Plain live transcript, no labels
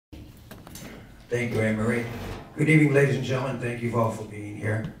Thank you, Anne Marie. Good evening, ladies and gentlemen. Thank you all for being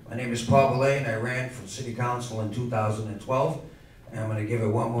here. My name is Paul Belley, and I ran for City Council in 2012, and I'm going to give it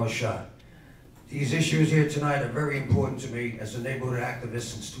one more shot. These issues here tonight are very important to me as a neighborhood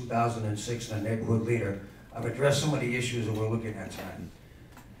activist since 2006 and a neighborhood leader. I've addressed some of the issues that we're looking at tonight.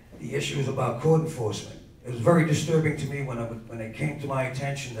 The issues about code enforcement. It was very disturbing to me when it came to my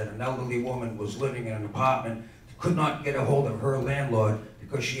attention that an elderly woman was living in an apartment, could not get a hold of her landlord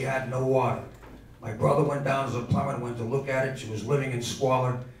because she had no water. My brother went down as a plumber and went to look at it. She was living in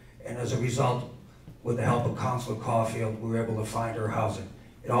squalor, and as a result, with the help of Councilor Caulfield, we were able to find her housing.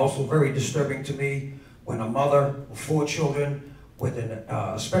 It also very disturbing to me when a mother of 4 children with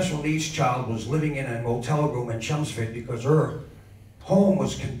a special needs child was living in a motel room in Chelmsford because her home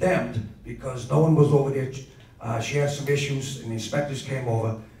was condemned because no one was over there. She had some issues, and the inspectors came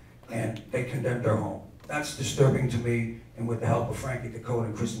over, and they condemned her home. That's disturbing to me, and with the help of Frankie Dakota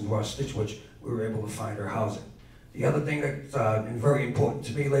and Kristen Ross-Stitchwich, we were able to find her housing. The other thing that's very important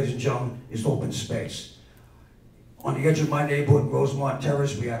to me, ladies and gentlemen, is open space. On the edge of my neighborhood, Rosemont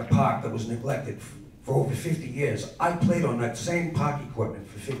Terrace, we had a park that was neglected for over 50 years. I played on that same park equipment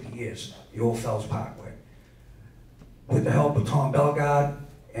for 50 years, the Old Fells Parkway. With the help of Tom Bellegarde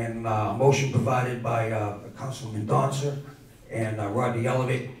and a motion provided by Councilman Donser and Rodney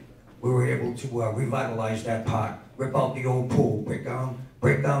Elevate, we were able to revitalize that park, rip out the old pool, break down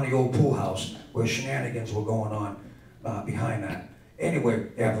the old pool house where shenanigans were going on behind that. Anyway,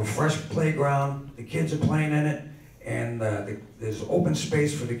 they have a fresh playground, the kids are playing in it, and there's open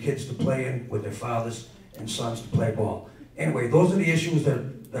space for the kids to play in with their fathers and sons to play ball. Anyway, those are the issues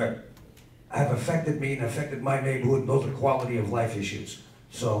that have affected me and affected my neighborhood. Those are quality of life issues.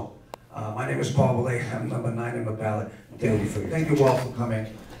 So, my name is Paul Belley. I'm number 9 in the ballot. Thank you all for coming.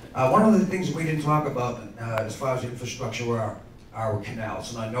 One of the things we didn't talk about as far as infrastructure were our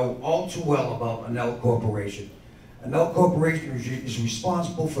canals, and I know all too well about Enel Corporation. Enel Corporation is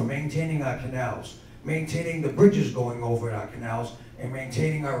responsible for maintaining our canals, maintaining the bridges going over our canals, and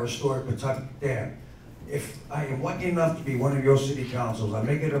maintaining our restored protected dam. If I am lucky enough to be one of your city councils, I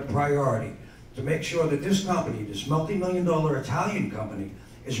make it a priority to make sure that this company, this multi-million-dollar Italian company,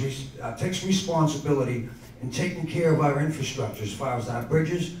 takes responsibility in taking care of our infrastructure as far as our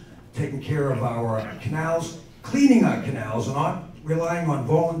bridges, taking care of our canals, cleaning our canals, and not relying on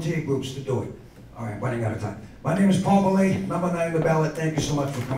volunteer groups to do it. All right, running out of time. My name is Paul Belley, number 9 in the ballot. Thank you so much for coming.